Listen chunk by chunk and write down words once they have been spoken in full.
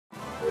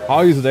How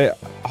are you today?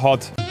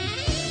 Hot.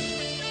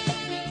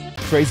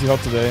 Crazy hot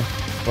today.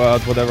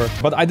 But whatever.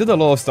 But I did a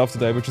lot of stuff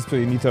today, which is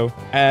pretty neato.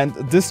 And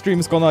this stream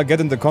is gonna get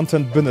in the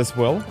content bin as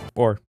well.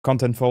 Or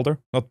content folder,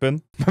 not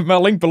bin. My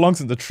link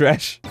belongs in the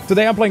trash.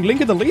 Today I'm playing Link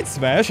in the Lead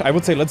Smash. I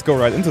would say let's go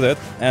right into that.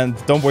 And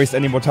don't waste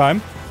any more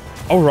time.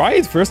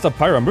 Alright, first up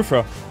Pyra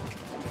Mythra.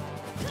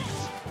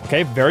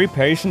 Okay, very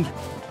patient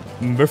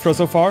Mythra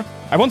so far.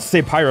 I want to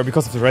say Pyra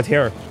because of the red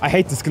hair. I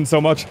hate the skin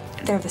so much.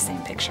 They're the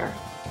same picture.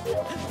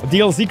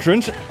 DLC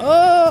cringe?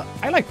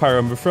 I like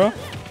Pyra Mythra.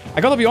 I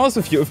gotta be honest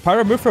with you, if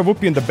Pyra Mythra would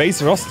be in the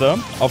base roster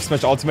of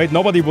Smash Ultimate,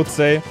 nobody would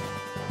say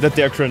that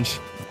they're cringe.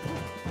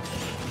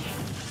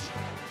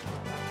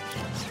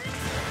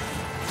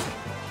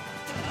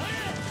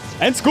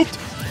 And scooped!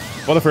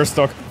 What a first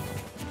stock.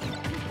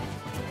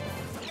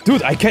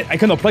 Dude, I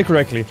cannot play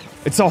correctly.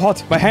 It's so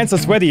hot. My hands are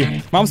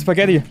sweaty. Mom's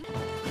spaghetti.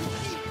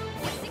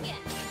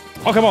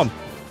 Oh, come on.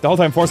 The whole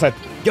time foresight.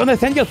 Yo,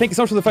 Nathaniel, thank you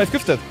so much for the 5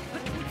 gifted.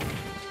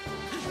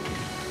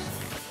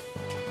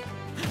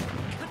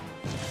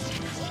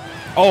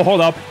 Oh,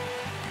 hold up.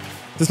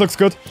 This looks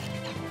good.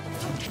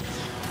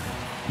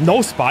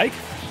 No spike?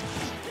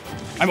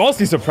 I'm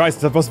honestly surprised.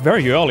 That was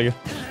very early.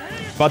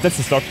 But that's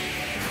the stock.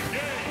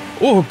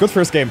 Oh, good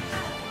first game.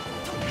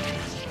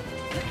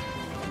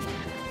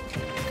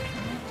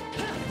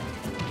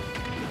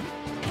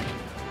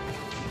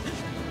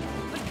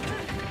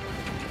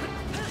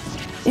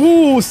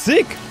 Ooh,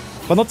 sick!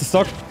 But not the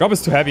stock. Grub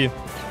is too heavy.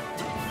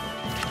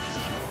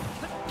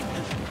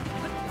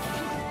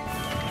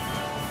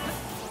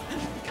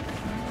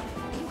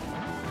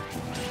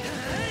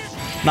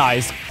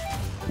 Nice.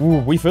 Ooh,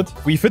 we fit.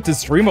 We fit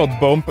this remote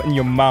bomb in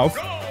your mouth.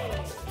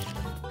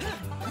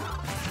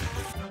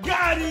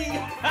 Got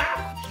him!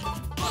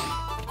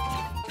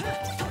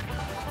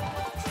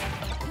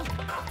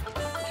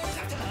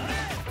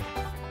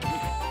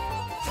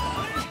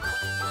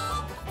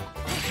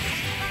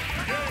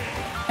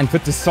 And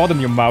put the sword in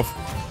your mouth.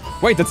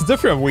 Wait, that's a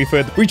different Wii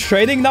Fit. We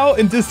trading now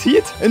in this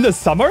heat? In the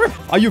summer?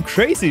 Are you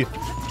crazy?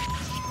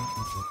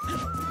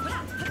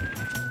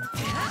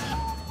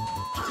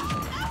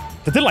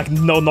 They did like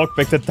no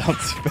knockback that down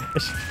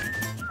smash.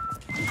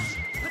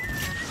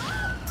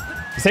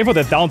 Same for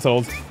that down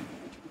tilt.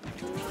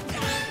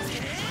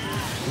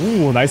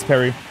 Ooh, nice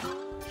parry.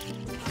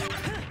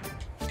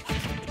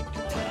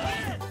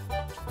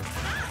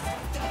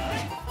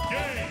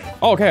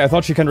 Oh, okay, I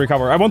thought she can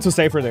recover. I want to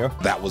save her there.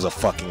 That was a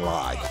fucking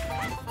lie.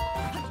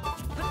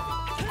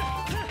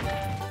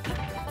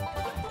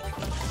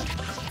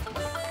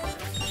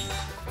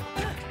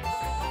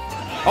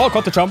 Oh,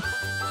 caught the jump.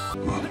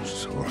 I'm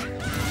sorry.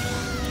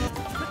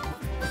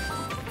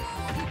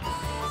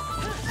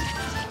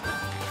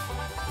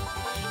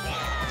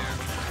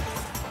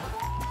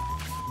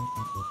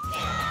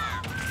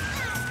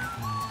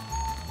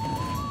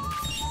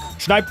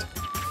 Sniped.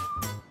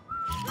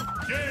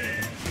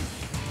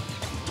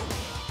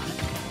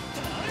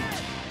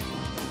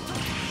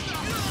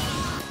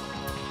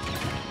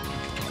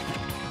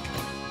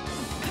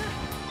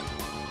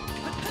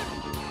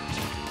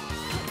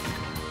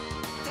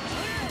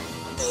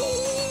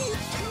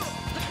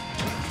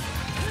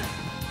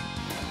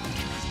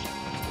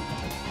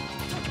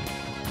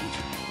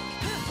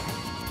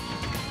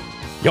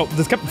 Yo,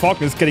 this Captain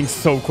Falcon is getting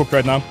so cooked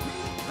right now.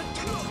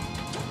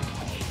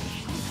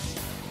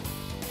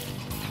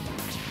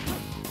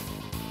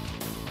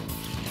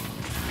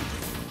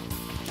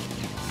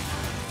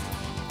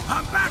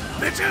 I'm back,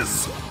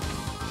 bitches!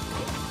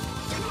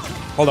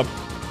 Hold up.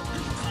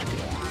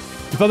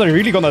 You thought I'm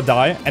really gonna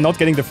die and not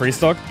getting the free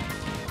stock?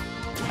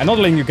 I'm not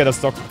letting you get a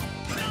stock.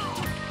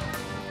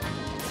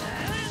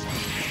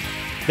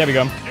 There we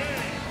go.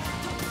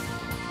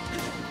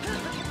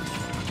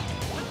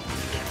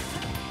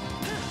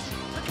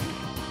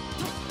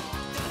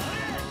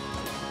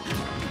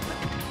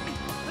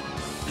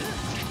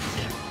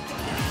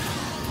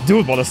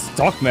 Dude, what a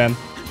stock, man.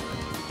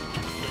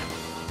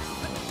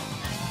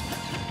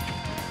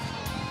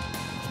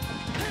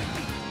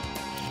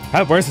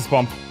 Help, where's his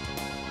bomb?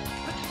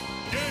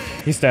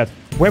 He's dead.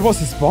 Where was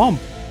his bomb?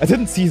 I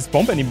didn't see his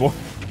bomb anymore.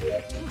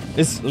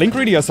 Is Link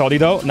really a Saudi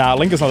though? Nah,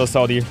 Link is not a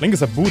Saudi. Link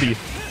is a booty.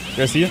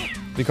 You see it?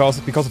 Because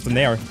of the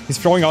Nair. He's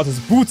throwing out his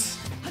boots.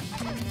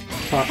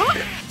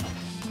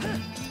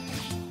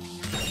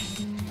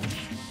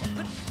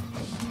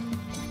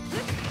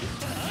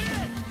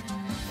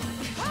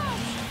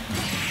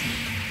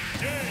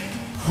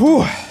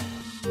 Whew.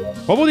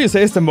 What would you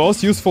say is the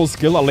most useful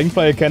skill a Link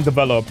player can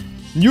develop?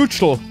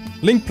 Neutral.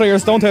 Link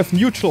players don't have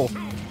neutral.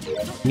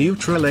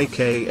 Neutral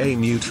aka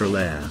neutral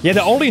air. Yeah,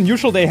 the only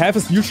neutral they have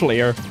is neutral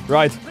air.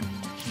 Right.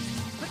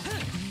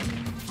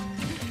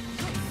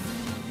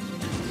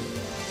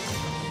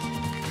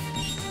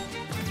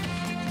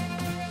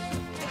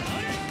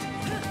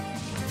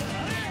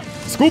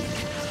 Scoop.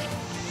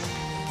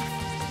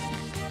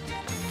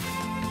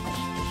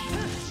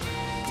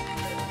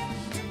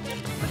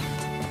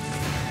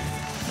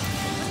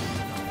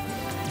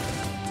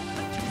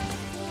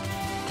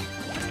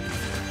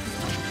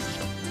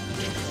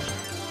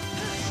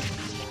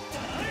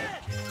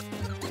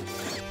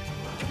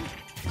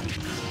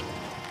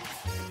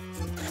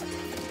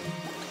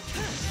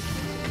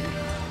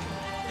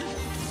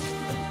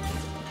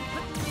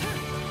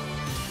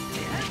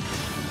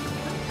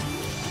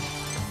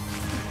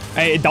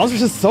 Hey, down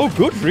smash is so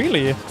good,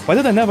 really. Why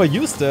did I never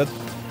use that?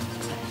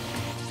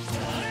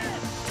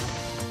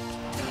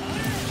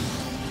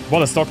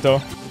 What a stock,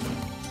 though.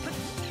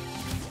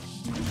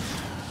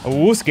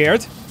 Oh,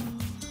 scared.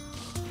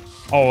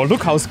 Oh,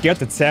 look how scared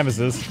that Samus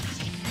is.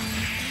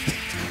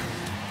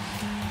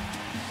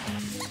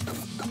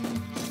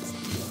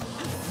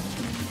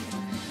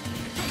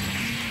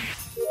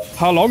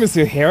 How long is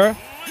your hair?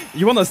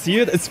 You wanna see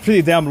it? It's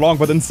pretty damn long,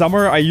 but in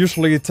summer I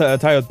usually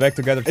tie it back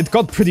together. It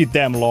got pretty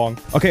damn long.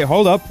 Okay,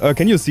 hold up.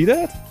 Can you see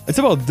that? It's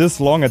about this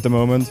long at the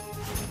moment.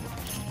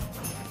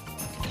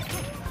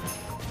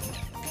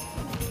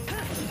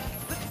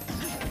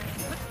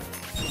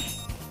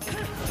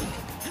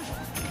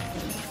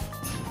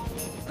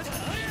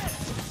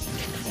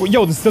 Oh,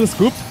 yo, this still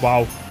scooped?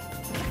 Wow.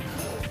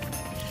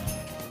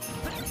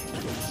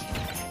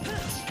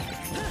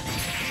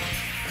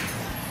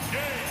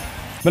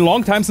 Been a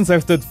long time since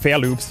I've did fair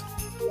loops.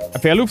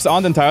 Fair loops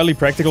aren't entirely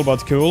practical,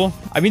 but cool.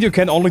 I mean, you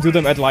can only do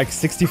them at like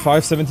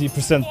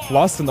 65-70%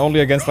 plus and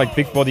only against like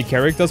big body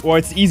characters. Or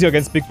it's easier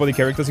against big body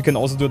characters. You can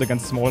also do it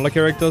against smaller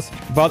characters.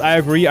 But I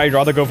agree, I'd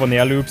rather go for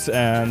nair loops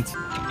and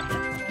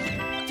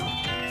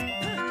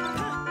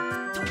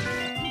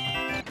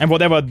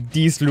whatever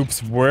these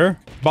loops were.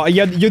 But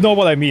yeah, you know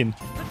what I mean.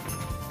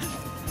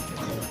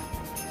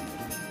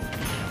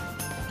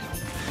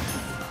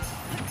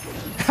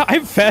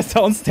 I'm faster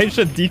on stage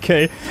than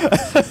DK.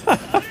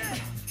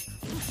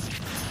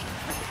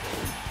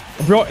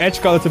 Bro,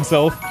 edge guarded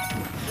himself.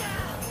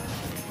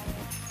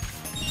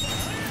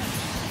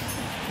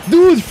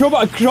 Dude, from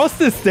across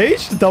the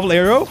stage, the double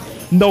arrow?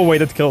 No way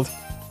that killed.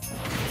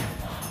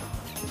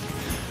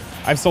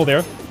 I'm still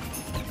there.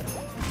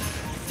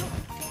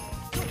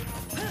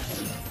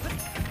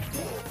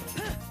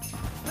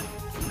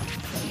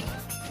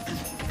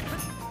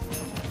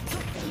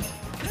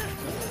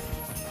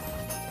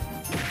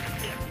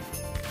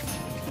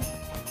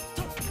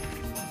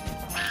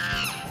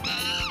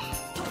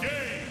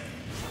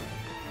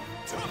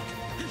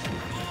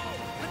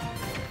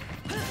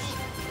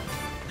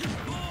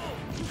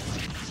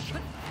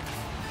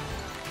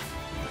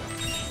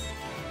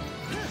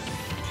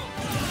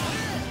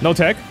 No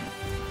tag.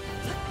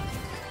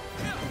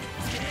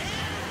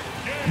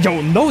 Yo,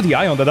 no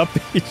DI on that up.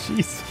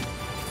 Jeez.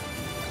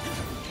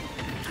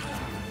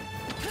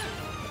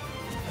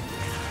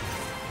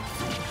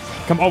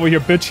 Come over here,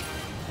 bitch.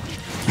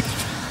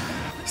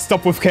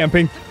 Stop with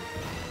camping.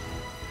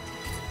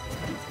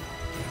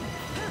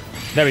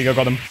 There we go,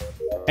 got him.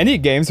 Any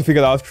games you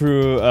figured out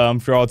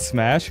throughout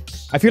Smash?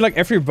 I feel like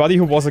everybody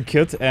who was a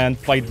kid and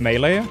played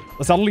Melee,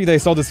 suddenly they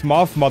saw this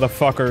Marth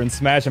motherfucker in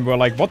Smash and were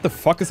like, what the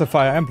fuck is a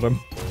Fire Emblem?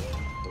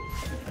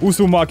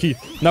 Uzumaki,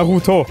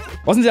 Naruto.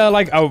 Wasn't there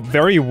like a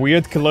very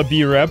weird Killer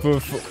Bee rap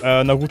with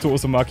Naruto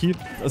Uzumaki?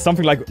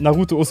 Something like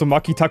Naruto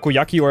Uzumaki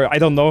Takoyaki, or I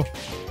don't know.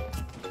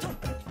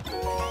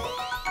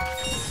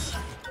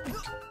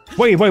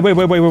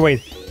 Wait.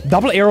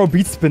 Double arrow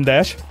beat spin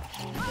dash.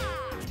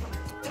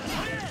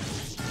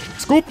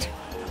 Scooped.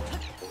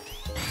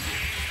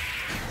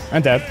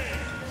 And dead.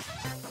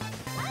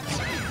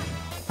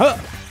 Huh?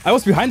 I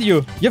was behind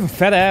you. You have a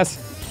fat ass.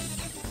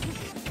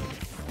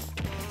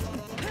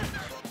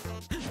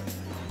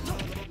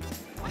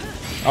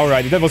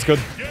 Alrighty, that was good.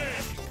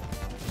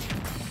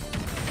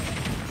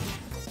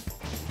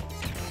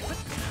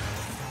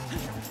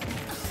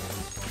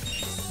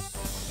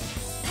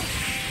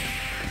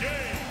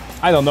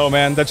 I don't know,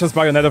 man. That's just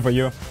Bayonetta for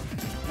you.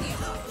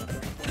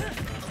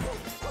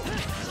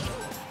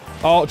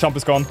 Oh, Jump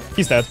is gone.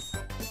 He's dead.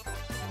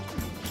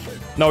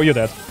 No, you're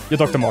dead. You're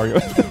Dr. Mario.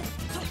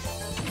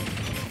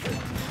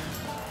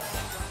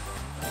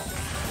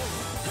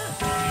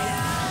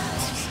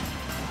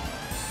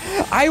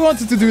 I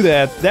wanted to do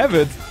that. Damn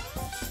it.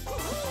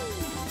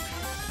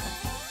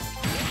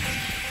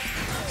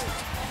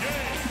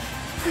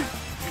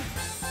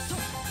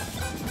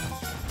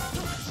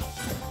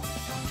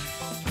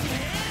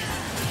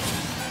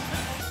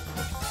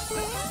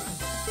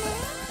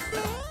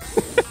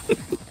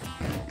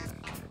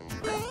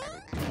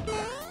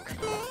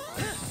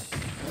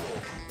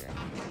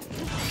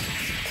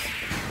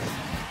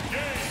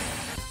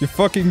 You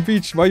fucking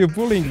bitch, why are you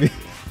bullying me?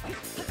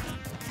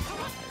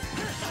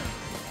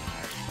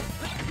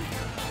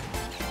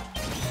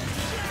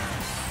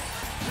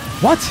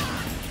 What?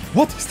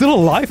 What? Still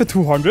alive at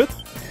 200?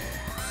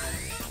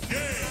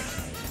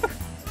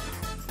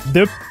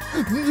 Dip?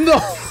 No!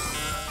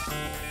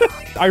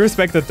 I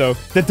respect that though.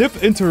 The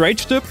dip into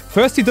rage dip.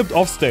 First he dipped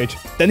off stage,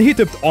 then he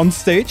dipped on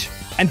stage,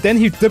 and then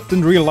he dipped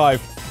in real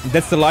life.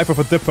 That's the life of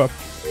a dipper.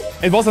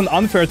 It was an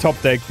unfair top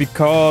deck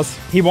because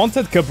he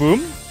wanted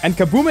Kaboom, and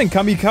Kaboom and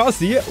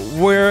Kamikaze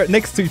were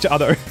next to each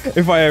other,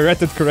 if I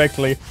read it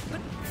correctly.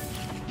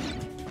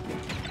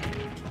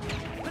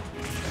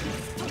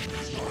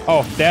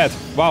 Oh, dead.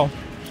 Wow.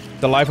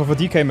 The life of a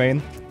DK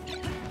main.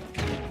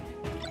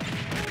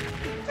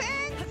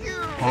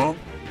 Huh?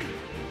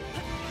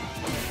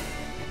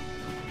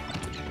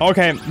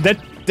 Okay,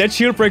 that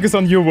shield break is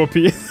on you,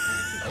 Whoopi.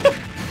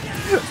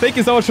 Thank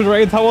you so much for the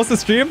raid. How was the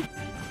stream?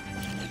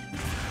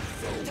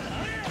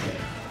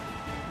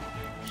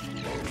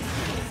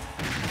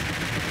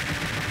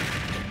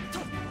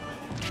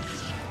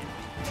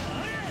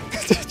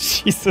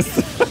 Jesus.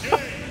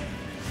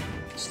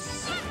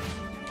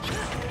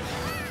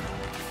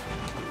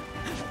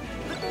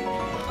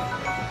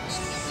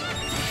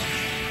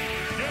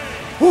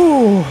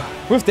 Ooh,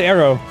 with the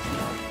arrow.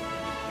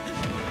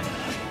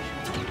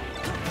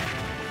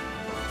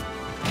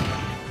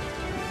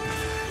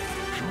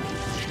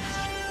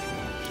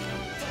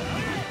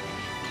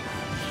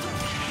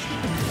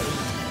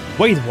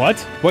 Wait,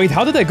 what? Wait,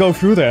 how did I go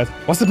through that?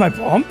 Was it my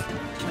bomb?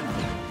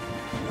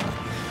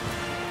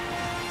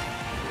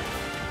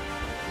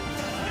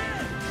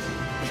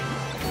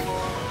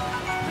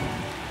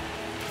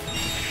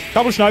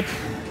 Double snipe.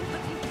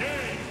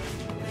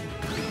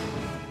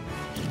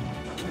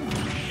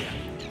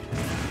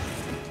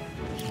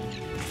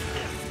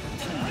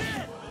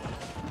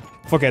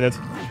 Forget it.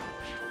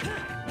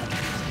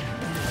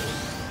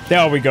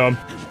 There we go.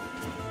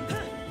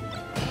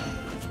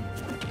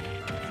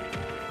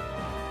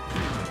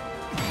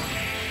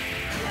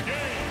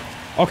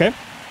 Okay.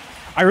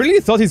 I really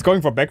thought he's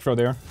going for back throw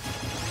there.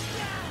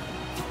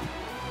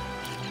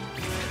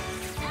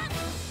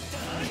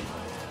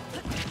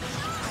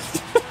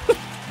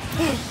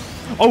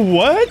 Oh,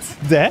 what?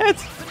 That?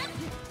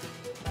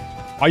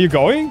 Are you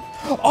going?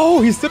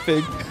 Oh, he's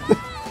tipping.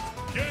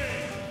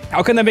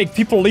 How can I make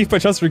people leave by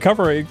just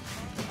recovering?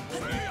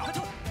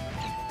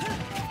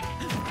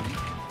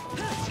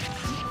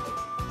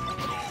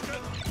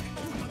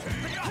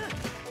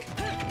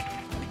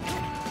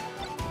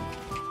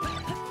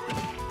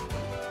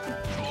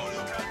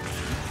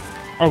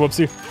 Oh,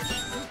 whoopsie.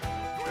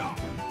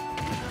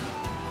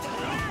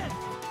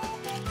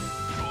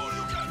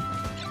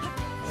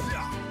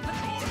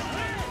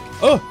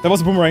 Oh, that was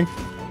a boomerang.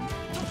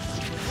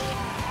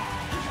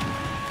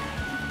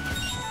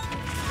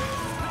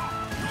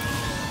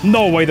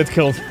 No way that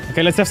killed.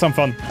 Okay, let's have some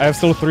fun. I have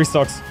still 3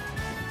 stocks.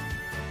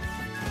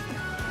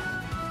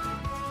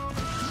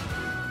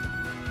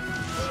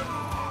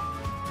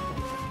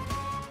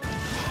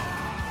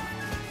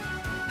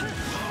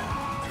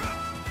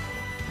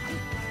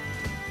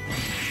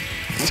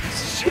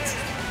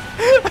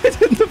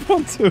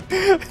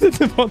 I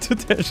didn't want to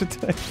dash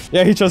attack.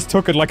 Yeah, he just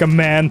took it like a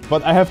man.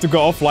 But I have to go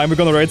offline. We're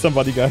gonna raid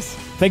somebody, guys.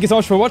 Thank you so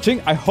much for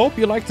watching. I hope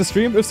you liked the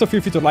stream. If so,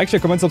 feel free to like, share,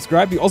 comment,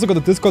 subscribe. We also got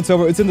a Discord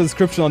server. It's in the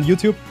description on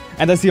YouTube.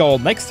 And I see you all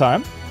next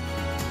time.